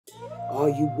Are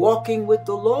you walking with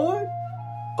the Lord,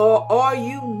 or are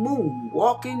you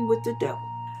moonwalking with the devil?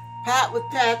 Pat with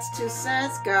Pat's 2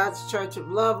 cents, God's Church of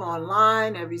Love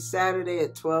online every Saturday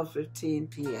at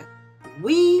 12:15 p.m.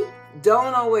 We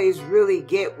don't always really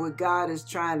get what God is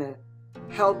trying to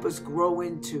help us grow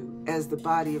into as the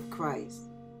body of Christ.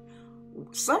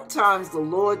 Sometimes the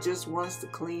Lord just wants to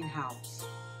clean house.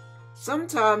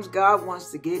 Sometimes God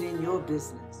wants to get in your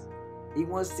business. He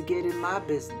wants to get in my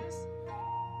business.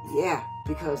 Yeah,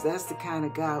 because that's the kind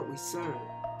of God we serve.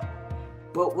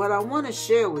 But what I want to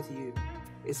share with you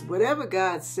is whatever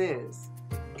God says,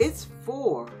 it's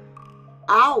for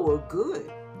our good.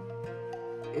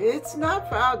 It's not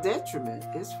for our detriment.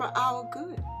 It's for our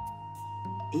good.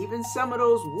 Even some of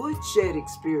those woodshed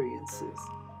experiences,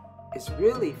 it's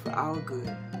really for our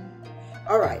good.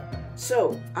 All right,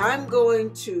 so I'm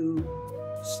going to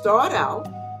start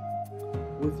out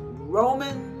with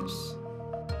Romans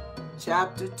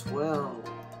chapter 12.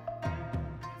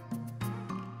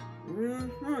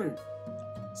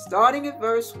 Starting at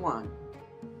verse 1.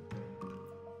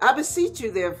 I beseech you,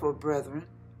 therefore, brethren,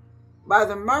 by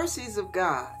the mercies of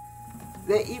God,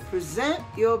 that ye present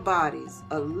your bodies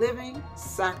a living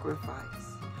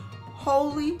sacrifice,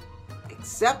 holy,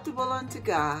 acceptable unto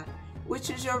God, which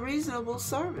is your reasonable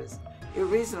service. Your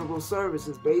reasonable service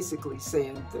is basically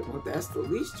saying that, well, that's the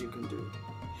least you can do.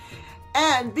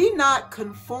 And be not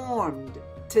conformed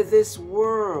to this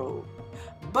world,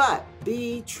 but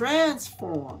be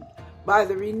transformed by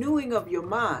the renewing of your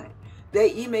mind,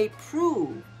 that ye may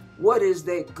prove what is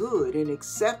that good and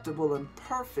acceptable and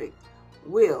perfect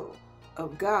will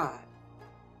of God.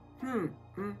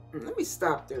 Let me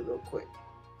stop there real quick.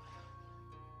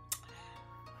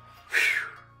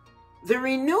 The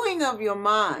renewing of your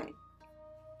mind.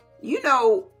 You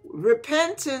know,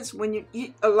 repentance, when you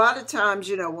a lot of times,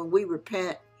 when we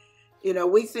repent,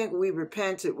 we think we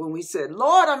repented when we said,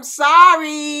 Lord, I'm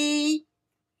sorry.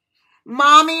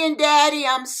 Mommy and Daddy,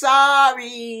 I'm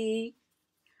sorry.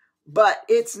 But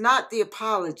it's not the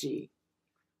apology.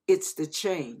 It's the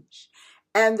change.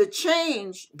 And the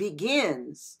change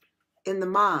begins in the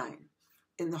mind,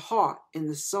 in the heart, in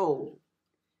the soul.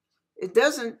 It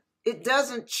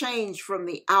doesn't change from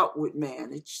the outward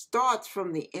man. It starts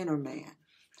from the inner man.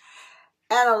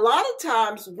 And a lot of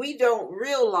times we don't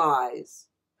realize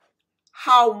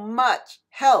how much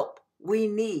help we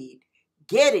need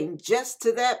getting just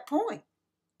to that point.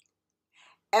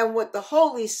 And what the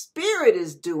Holy Spirit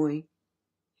is doing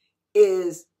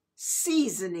is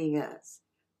seasoning us,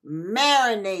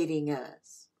 marinating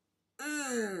us,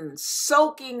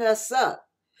 soaking us up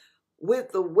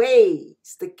with the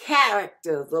ways, the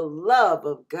character, the love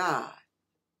of God.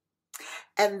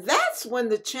 And that's when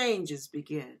the changes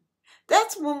begin.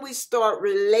 That's when we start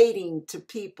relating to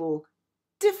people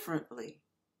differently.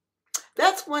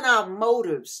 That's when our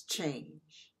motives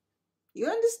change. You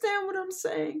understand what I'm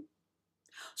saying?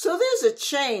 So there's a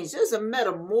change, there's a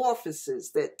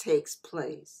metamorphosis that takes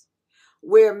place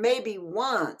where maybe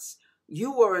once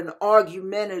you were an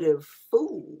argumentative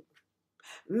fool.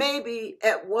 Maybe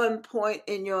at one point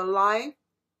in your life,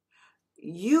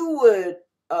 you would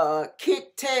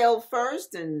kick tail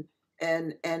first and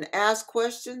ask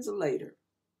questions later.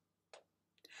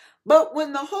 But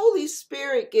when the Holy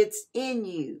Spirit gets in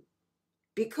you,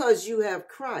 because you have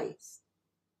Christ,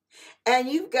 and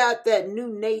you've got that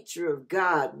new nature of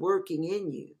God working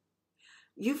in you,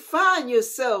 you find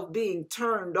yourself being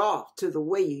turned off to the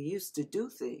way you used to do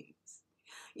things.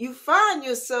 You find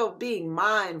yourself being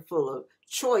mindful of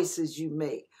choices you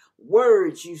make,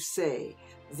 words you say,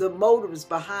 the motives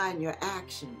behind your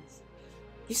actions.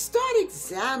 You start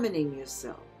examining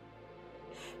yourself.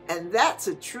 And that's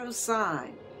a true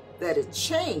sign that a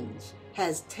change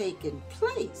has taken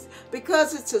place,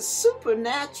 because it's a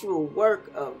supernatural work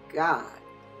of God.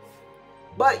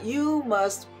 But you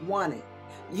must want it.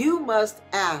 You must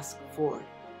ask for it.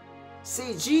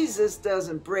 See, Jesus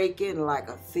doesn't break in like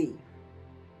a thief.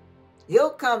 He'll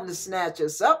come to snatch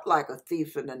us up like a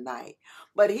thief in the night,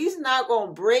 but he's not going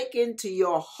to break into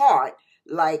your heart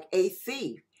like a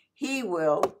thief. He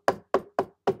will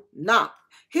knock.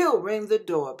 He'll ring the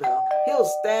doorbell. He'll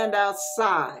stand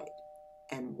outside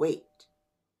and wait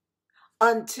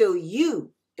until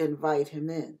you invite him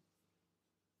in.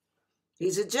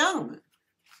 He's a gentleman.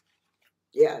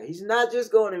 Yeah, he's not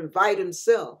just going to invite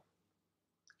himself.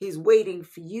 He's waiting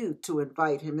for you to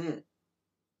invite him in.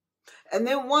 And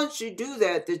then once you do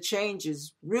that, the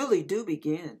changes really do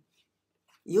begin.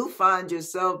 You'll find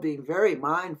yourself being very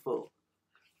mindful.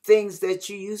 Things that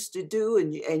you used to do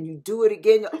and you do it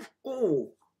again.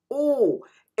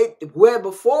 Where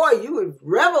before you would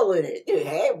revel in it.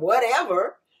 Hey,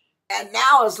 whatever. And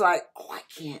now it's like, oh, I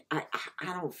can't, I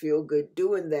don't feel good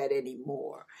doing that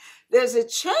anymore. There's a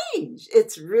change.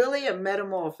 It's really a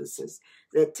metamorphosis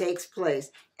that takes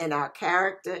place in our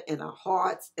character, in our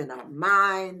hearts, in our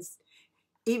minds,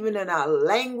 even in our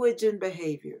language and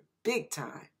behavior, big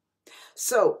time.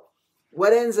 So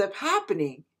what ends up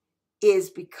happening is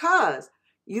because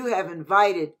you have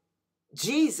invited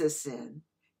Jesus in,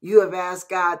 you have asked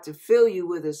God to fill you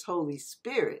with his Holy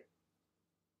Spirit.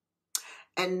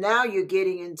 And now you're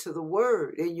getting into the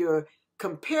word and you're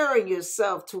comparing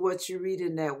yourself to what you read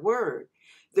in that word.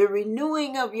 The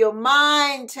renewing of your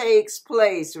mind takes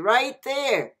place right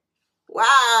there.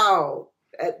 Wow,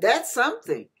 that's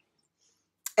something.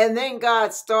 And then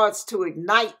God starts to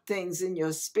ignite things in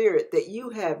your spirit that you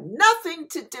have nothing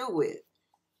to do with.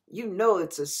 You know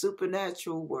it's a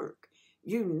supernatural work.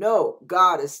 You know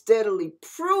God is steadily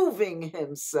proving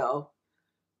himself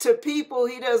to people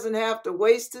he doesn't have to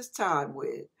waste his time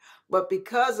with, but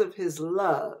because of his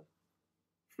love.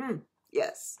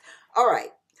 Yes. All right.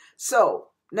 So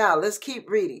now let's keep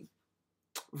reading.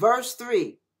 Verse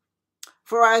 3.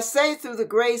 For I say through the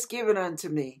grace given unto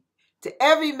me, to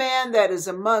every man that is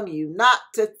among you, not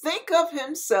to think of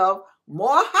himself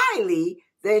more highly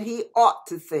than he ought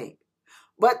to think,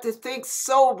 but to think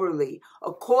soberly,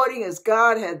 according as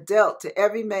God hath dealt to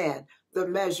every man the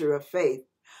measure of faith.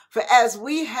 For as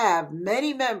we have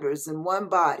many members in one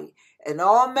body, and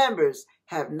all members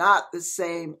have not the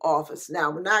same office. Now,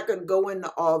 we're not going to go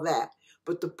into all that,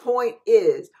 but the point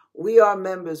is we are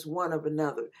members one of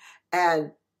another.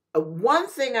 And one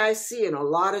thing I see in a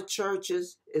lot of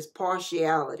churches is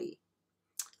partiality.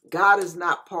 God is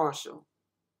not partial.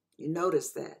 You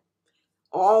notice that.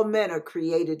 All men are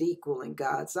created equal in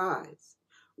God's eyes,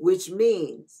 which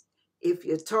means if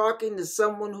you're talking to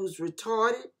someone who's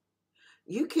retarded,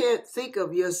 you can't think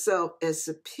of yourself as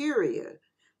superior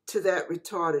to that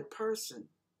retarded person.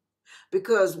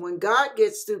 Because when God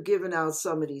gets through giving out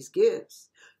some of these gifts,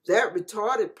 that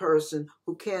retarded person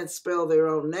who can't spell their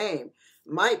own name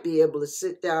might be able to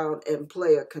sit down and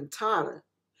play a cantata,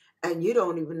 and you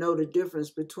don't even know the difference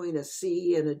between a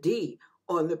C and a D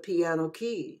on the piano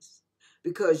keys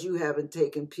because you haven't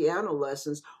taken piano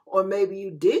lessons, or maybe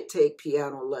you did take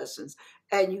piano lessons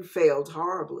and you failed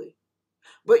horribly.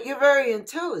 But you're very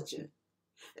intelligent.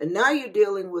 And now you're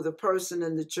dealing with a person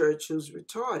in the church who's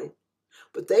retarded,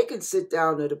 but they can sit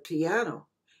down at a piano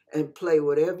and play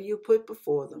whatever you put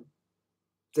before them.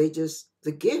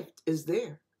 The gift is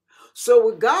there. So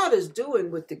what God is doing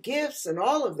with the gifts and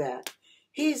all of that,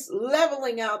 he's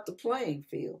leveling out the playing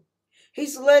field.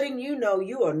 He's letting you know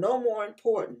you are no more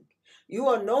important. You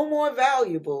are no more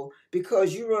valuable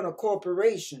because you run a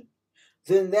corporation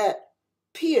than that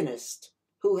pianist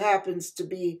who happens to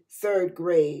be third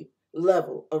grade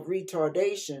level of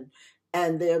retardation,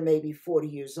 and they're maybe 40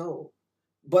 years old.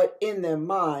 But in their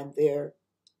mind, they're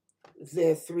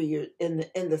 3 years in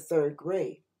the third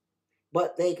grade.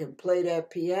 But they can play that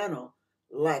piano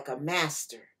like a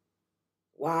master.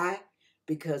 Why?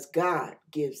 Because God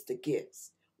gives the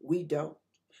gifts. We don't.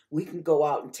 We can go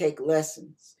out and take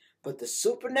lessons. But the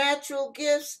supernatural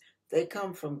gifts, they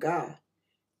come from God.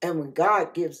 And when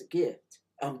God gives a gift,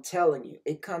 I'm telling you,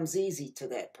 it comes easy to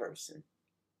that person.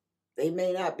 They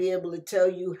may not be able to tell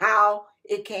you how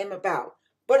it came about,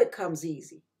 but it comes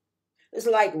easy. It's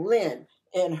like Lynn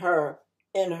in her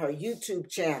YouTube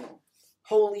channel,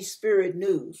 Holy Spirit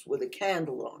News, with a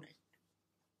candle on it.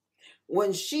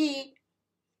 When she's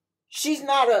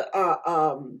not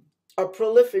a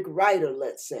prolific writer,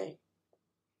 let's say,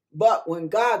 but when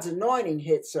God's anointing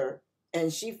hits her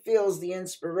and she feels the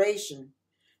inspiration,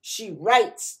 she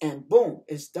writes and boom,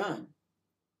 it's done.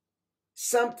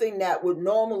 Something that would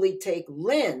normally take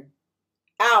Lynn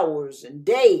hours and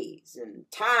days and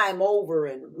time over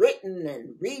and written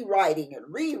and rewriting and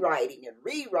rewriting and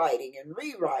rewriting and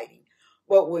rewriting.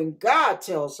 But when God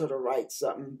tells her to write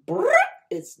something,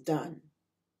 it's done.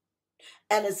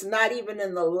 And it's not even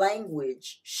in the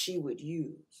language she would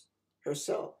use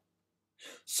herself.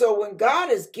 So when God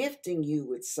is gifting you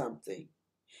with something,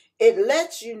 it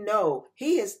lets you know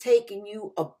he has taken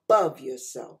you above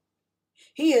yourself.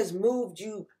 He has moved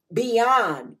you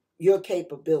beyond your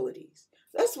capabilities.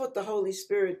 That's what the Holy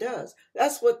Spirit does.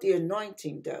 That's what the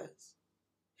anointing does.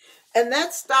 And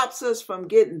that stops us from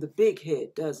getting the big head,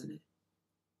 doesn't it?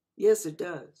 Yes, it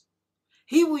does.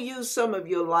 He will use some of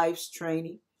your life's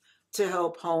training to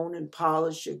help hone and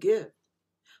polish your gift.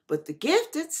 But the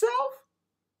gift itself,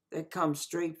 that comes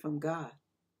straight from God.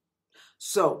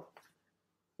 So,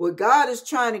 what God is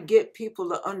trying to get people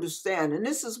to understand, and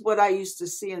this is what I used to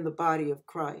see in the body of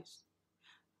Christ.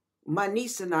 My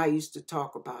niece and I used to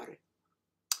talk about it.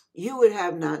 you would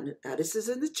have not, now this is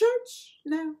in the church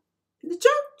now, in the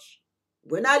church.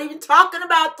 We're not even talking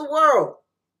about the world.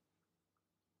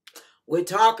 We're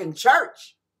talking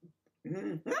church.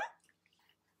 Mm-hmm.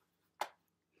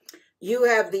 You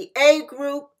have the A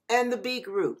group and the B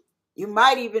group. You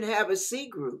might even have a C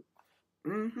group.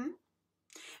 Mm-hmm.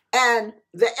 And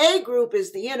the A group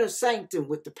is the inner sanctum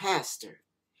with the pastor.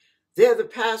 They're the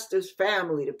pastor's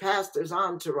family, the pastor's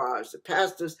entourage, the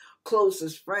pastor's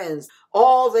closest friends,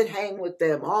 all that hang with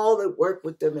them, all that work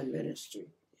with them in ministry.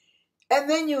 And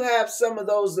then you have some of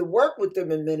those that work with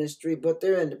them in ministry, but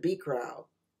they're in the B crowd.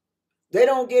 They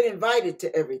don't get invited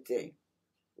to everything.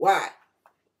 Why?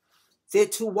 They're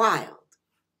too wild.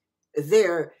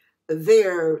 They're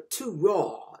too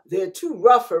raw. They're too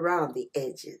rough around the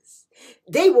edges.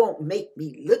 They won't make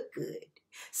me look good.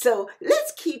 So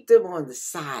let's keep them on the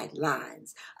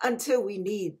sidelines until we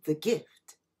need the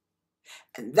gift.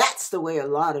 And that's the way a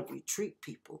lot of you treat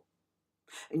people.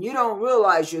 And you don't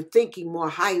realize you're thinking more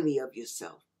highly of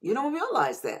yourself. You don't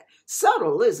realize that.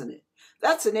 Subtle, isn't it?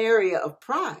 That's an area of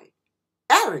pride,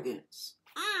 arrogance.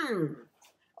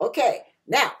 Okay,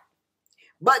 now,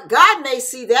 but God may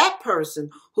see that person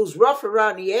who's rough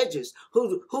around the edges,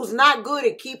 who's not good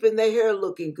at keeping their hair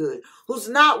looking good, who's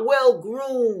not well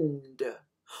groomed,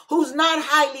 who's not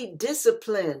highly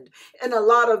disciplined in a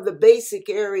lot of the basic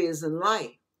areas in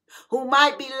life, who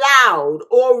might be loud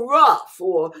or rough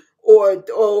or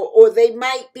they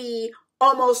might be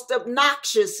almost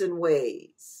obnoxious in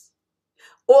ways,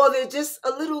 or they're just a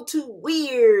little too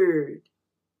weird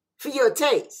for your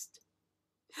taste.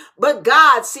 But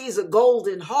God sees a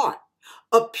golden heart,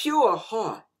 a pure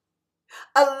heart,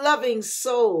 a loving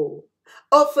soul,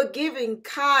 a forgiving,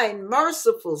 kind,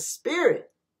 merciful spirit.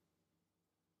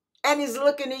 And he's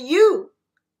looking at you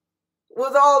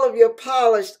with all of your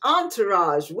polished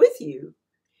entourage with you.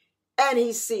 And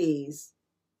he sees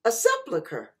a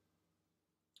sepulcher.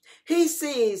 He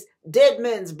sees dead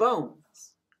men's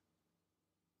bones.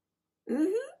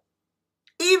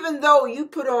 Even though you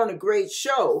put on a great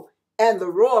show and the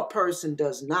raw person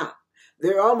does not,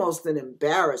 they're almost an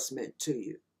embarrassment to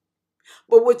you.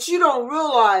 But what you don't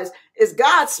realize is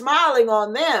God smiling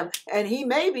on them, and he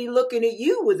may be looking at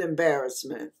you with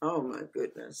embarrassment. Oh my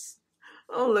goodness.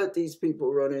 Don't let these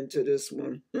people run into this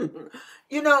one.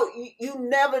 You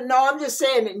never know. I'm just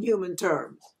saying in human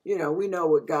terms. We know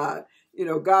what God,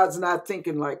 God's not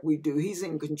thinking like we do. He's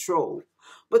in control.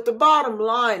 But the bottom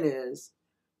line is,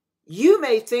 you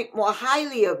may think more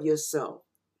highly of yourself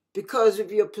because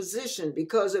of your position,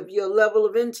 because of your level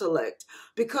of intellect,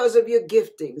 because of your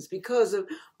giftings, because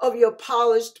of your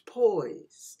polished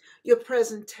poise, your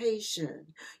presentation,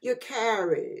 your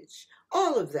carriage,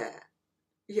 all of that.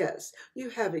 Yes, you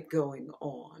have it going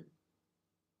on.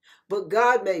 But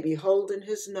God may be holding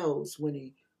his nose when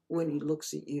he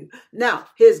looks at you. Now,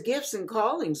 his gifts and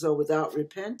callings are without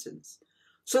repentance.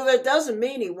 So that doesn't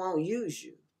mean he won't use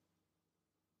you.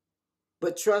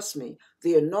 But trust me,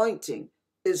 the anointing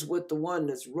is with the one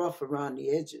that's rough around the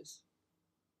edges.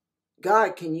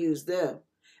 God can use them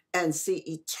and see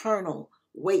eternal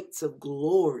weights of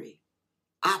glory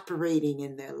operating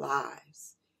in their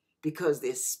lives because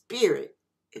their spirit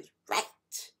is right.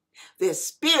 Their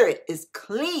spirit is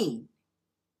clean.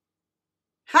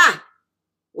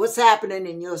 What's happening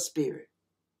in your spirit?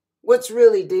 What's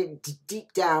really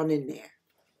deep down in there?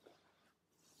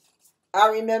 I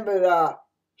remember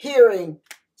hearing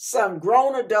some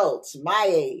grown adults my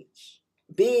age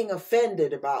being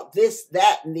offended about this,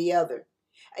 that, and the other.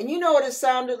 And you know what it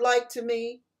sounded like to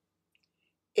me?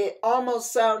 It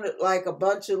almost sounded like a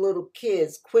bunch of little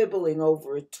kids quibbling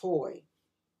over a toy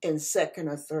in 2nd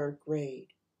or 3rd grade.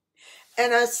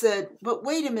 And I said, but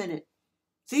wait a minute.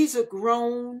 These are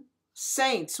grown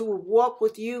saints who have walked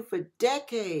with you for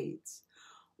decades.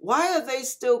 Why are they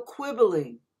still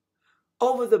quibbling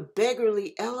over the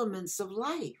beggarly elements of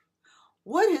life?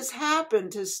 What has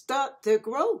happened to stunt their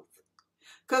growth?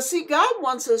 Because see, God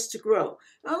wants us to grow.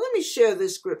 Now let me share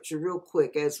this scripture real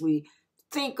quick as we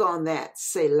think on that,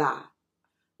 Selah.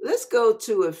 Let's go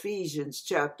to Ephesians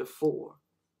chapter 4.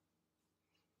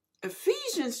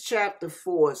 Ephesians chapter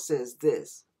 4 says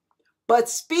this, but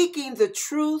speaking the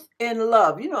truth in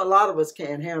love. A lot of us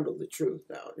can't handle the truth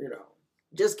now,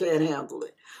 just can't handle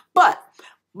it. But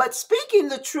speaking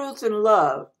the truth in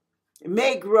love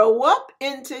may grow up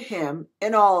into him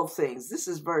in all things. This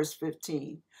is verse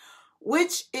 15,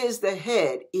 which is the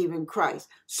head, even Christ.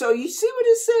 So you see what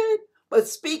it said? But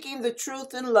speaking the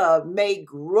truth in love may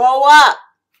grow up.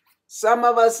 Some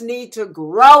of us need to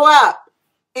grow up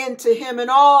into him in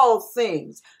all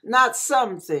things, not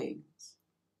some things,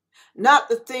 not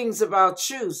the things of our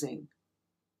choosing.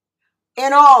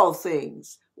 In all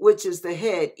things, which is the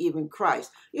head, even Christ.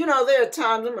 You know, there are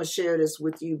times, I'm going to share this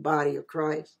with you, body of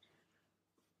Christ.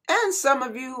 And some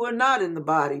of you who are not in the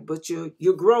body, but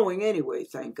you're growing anyway,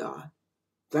 thank God.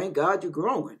 Thank God you're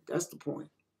growing. That's the point.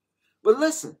 But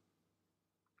listen,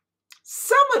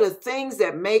 some of the things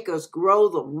that make us grow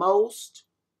the most,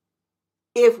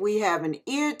 if we have an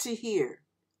ear to hear,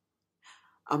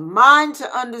 a mind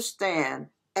to understand,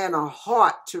 and a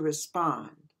heart to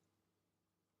respond.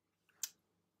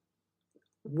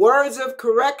 Words of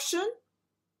correction,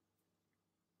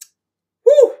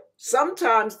 whew,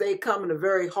 sometimes they come in a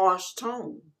very harsh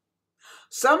tone.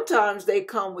 Sometimes they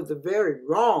come with a very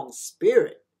wrong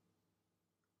spirit.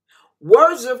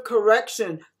 Words of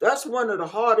correction, that's one of the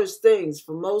hardest things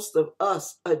for most of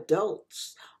us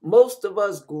adults. Most of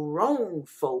us grown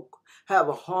folk have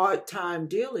a hard time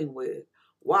dealing with.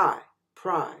 Why?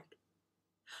 Pride.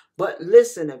 But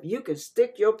listen, if you can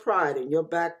stick your pride in your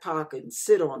back pocket and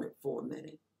sit on it for a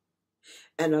minute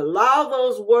and allow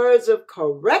those words of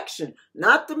correction,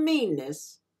 not the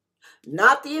meanness,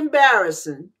 not the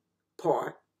embarrassing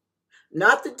part,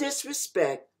 not the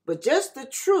disrespect, but just the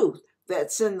truth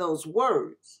that's in those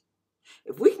words.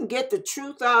 If we can get the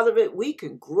truth out of it, we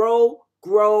can grow,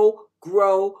 grow,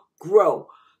 grow, grow.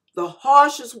 The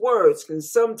harshest words can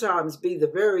sometimes be the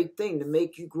very thing to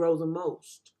make you grow the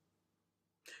most.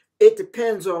 It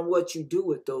depends on what you do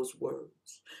with those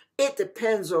words. It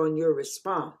depends on your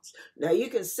response. Now, you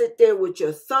can sit there with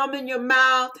your thumb in your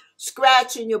mouth,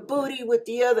 scratching your booty with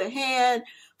the other hand,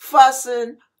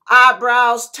 fussing,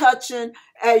 eyebrows touching,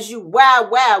 as you wow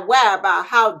about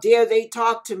how dare they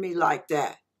talk to me like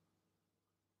that.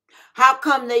 How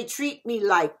come they treat me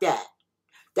like that?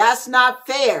 That's not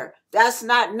fair. That's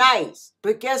not nice.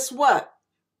 But guess what?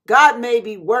 God may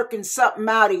be working something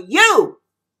out of you.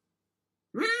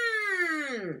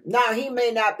 Now, he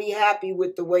may not be happy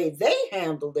with the way they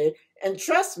handled it. And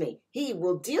trust me, he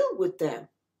will deal with them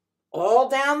all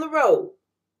down the road.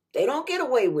 They don't get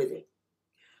away with it.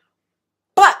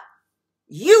 But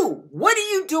you, what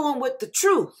are you doing with the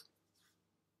truth?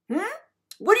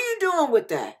 What are you doing with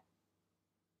that?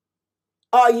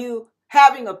 Are you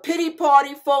having a pity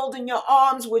party, folding your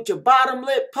arms with your bottom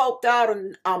lip poked out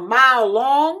a mile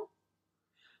long?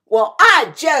 Well,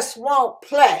 I just won't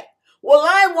play. Well,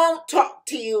 I won't talk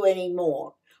to you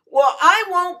anymore. Well, I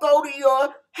won't go to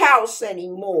your house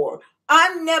anymore.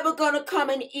 I'm never going to come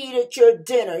and eat at your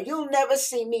dinner. You'll never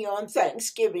see me on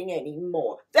Thanksgiving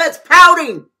anymore. That's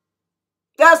pouting.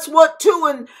 That's what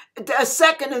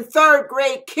second and third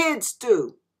grade kids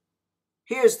do.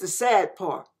 Here's the sad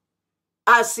part.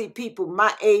 I see people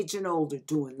my age and older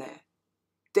doing that.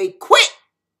 They quit.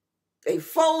 They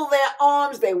fold their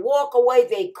arms. They walk away.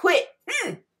 They quit.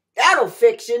 That'll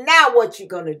fix you. Now what you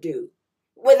gonna do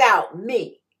without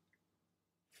me?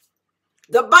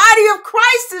 The body of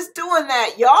Christ is doing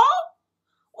that, y'all.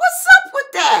 What's up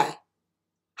with that?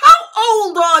 How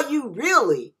old are you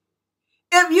really?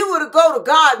 If you were to go to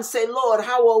God and say, Lord,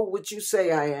 how old would you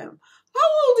say I am? How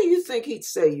old do you think he'd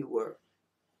say you were?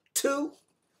 2?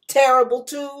 Terrible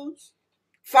 2s?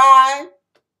 5?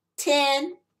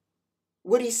 10?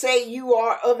 Would he say you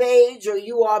are of age or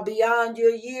you are beyond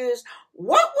your years?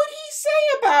 What would he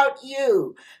say about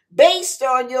you based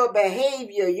on your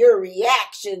behavior, your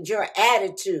reactions, your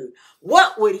attitude?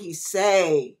 What would he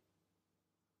say?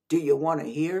 Do you want to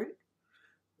hear it?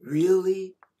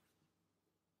 Really?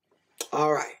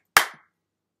 All right.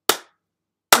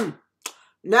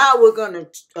 Now we're going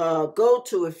to go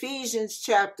to Ephesians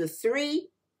chapter 3,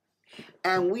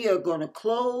 and we are going to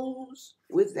close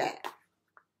with that.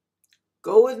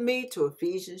 Go with me to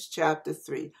Ephesians chapter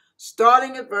 3,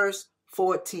 starting at verse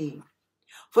 14.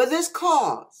 For this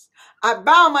cause, I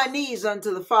bow my knees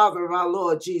unto the Father of our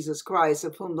Lord Jesus Christ,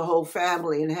 of whom the whole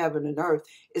family in heaven and earth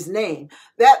is named,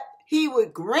 that he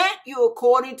would grant you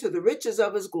according to the riches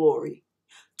of his glory,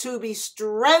 to be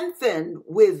strengthened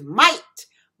with might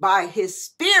by his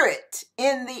Spirit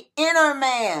in the inner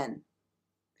man,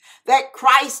 that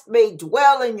Christ may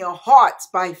dwell in your hearts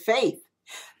by faith,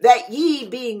 that ye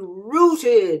being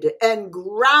rooted and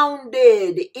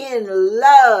grounded in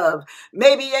love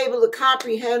may be able to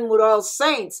comprehend with all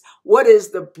saints what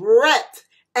is the breadth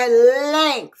and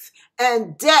length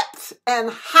and depth and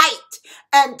height,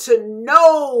 and to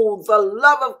know the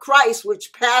love of Christ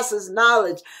which passes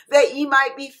knowledge, that ye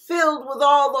might be filled with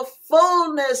all the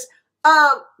fullness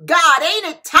of God. Ain't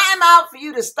it time out for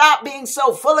you to stop being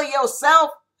so full of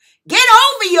yourself? Get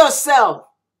over yourself.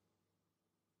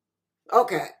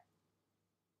 Okay,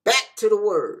 back to the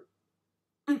word.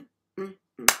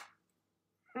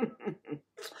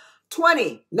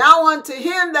 20. Now unto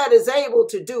him that is able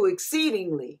to do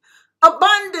exceedingly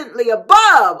abundantly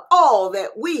above all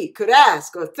that we could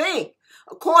ask or think,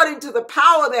 according to the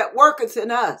power that worketh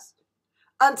in us.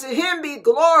 Unto him be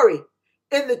glory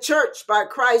in the church by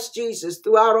Christ Jesus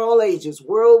throughout all ages,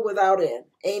 world without end.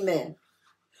 Amen.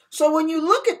 So when you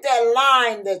look at that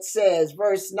line that says,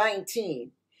 verse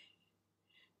 19,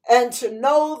 and to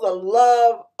know the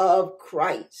love of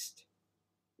Christ.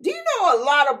 Do you know a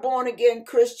lot of born again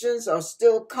Christians are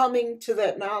still coming to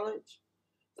that knowledge?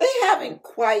 They haven't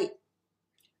quite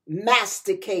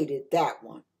masticated that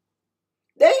one.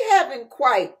 They haven't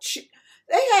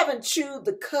chewed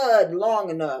the cud long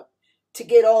enough to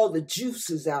get all the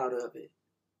juices out of it.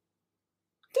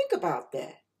 Think about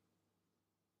that.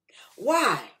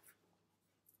 Why?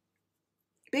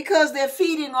 Because they're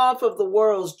feeding off of the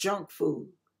world's junk food.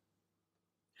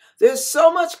 There's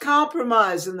so much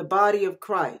compromise in the body of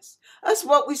Christ. That's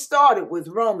what we started with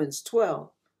Romans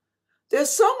 12. There's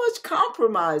so much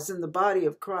compromise in the body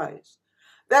of Christ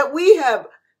that we have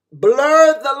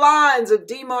blurred the lines of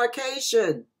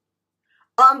demarcation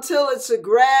until it's a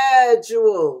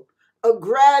gradual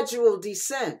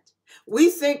descent. We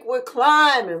think we're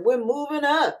climbing, we're moving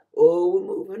up.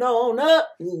 Oh, we're moving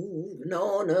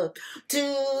on up to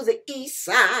the east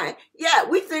side. Yeah,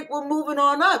 we think we're moving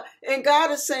on up. And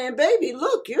God is saying, baby,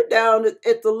 look, you're down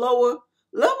at the lower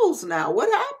levels now.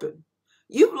 What happened?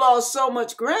 You've lost so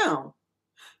much ground.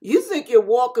 You think you're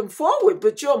walking forward,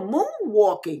 but you're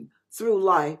moonwalking through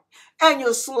life and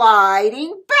you're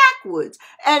sliding backwards.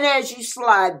 And as you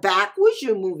slide backwards,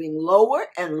 you're moving lower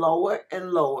and lower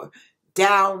and lower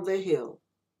down the hill.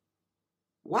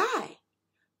 Why?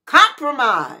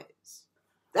 Compromise.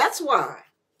 That's why.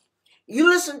 You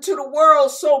listen to the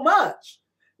world so much,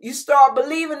 you start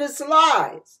believing its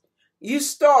lies. You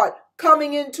start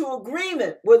coming into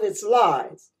agreement with its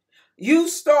lies. You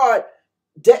start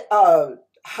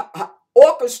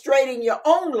orchestrating your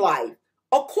own life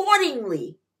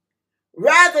accordingly,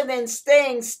 rather than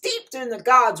staying steeped in the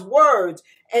God's words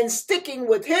and sticking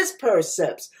with his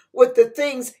precepts, with the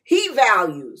things he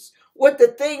values, with the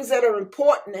things that are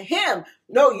important to him.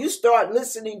 No, you start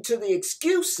listening to the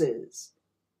excuses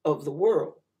of the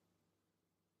world.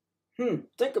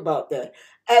 Think about that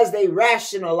as they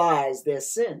rationalize their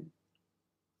sin.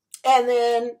 And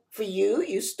then for you,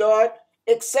 you start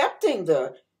accepting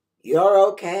you're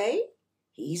okay,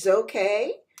 he's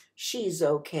okay, she's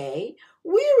okay,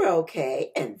 we're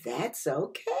okay, and that's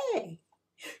okay.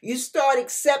 You start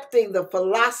accepting the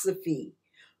philosophy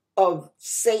of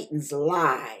Satan's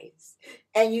lies,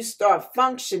 and you start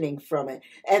functioning from it.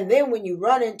 And then when you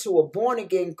run into a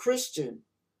born-again Christian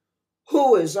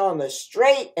who is on the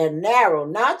straight and narrow,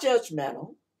 not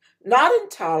judgmental, not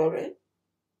intolerant,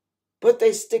 but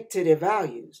they stick to their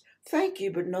values. Thank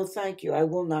you, but no thank you. I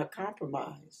will not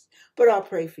compromise, but I'll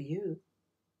pray for you.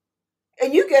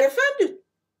 And you get offended.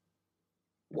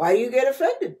 Why do you get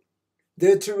offended?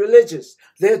 They're too religious.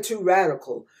 They're too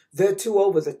radical. They're too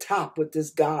over the top with this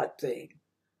God thing.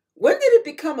 When did it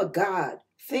become a God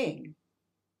thing?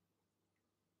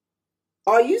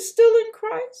 Are you still in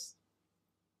Christ?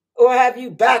 Or have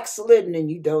you backslidden and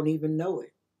you don't even know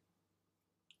it?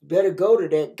 You better go to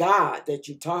that God that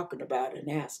you're talking about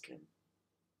and ask him.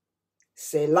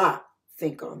 Selah,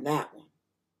 think on that one.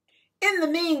 In the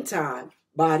meantime,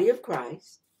 body of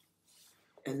Christ,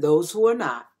 and those who are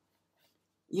not,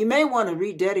 you may want to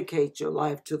rededicate your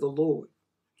life to the Lord.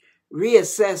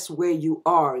 Reassess where you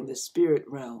are in the spirit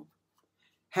realm.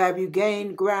 Have you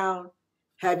gained ground?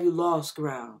 Have you lost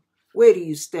ground? Where do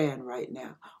you stand right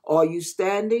now? Are you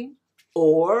standing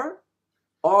or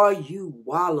are you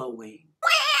wallowing?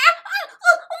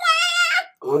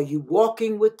 Are you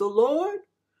walking with the Lord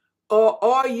or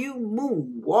are you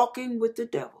moonwalking with the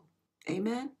devil?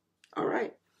 Amen? All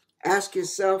right. Ask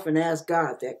yourself and ask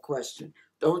God that question.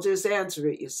 Don't just answer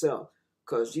it yourself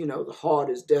because, the heart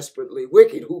is desperately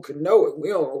wicked. Who can know it? We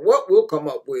don't know what we'll come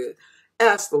up with.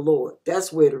 Ask the Lord.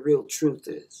 That's where the real truth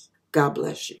is. God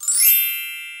bless you.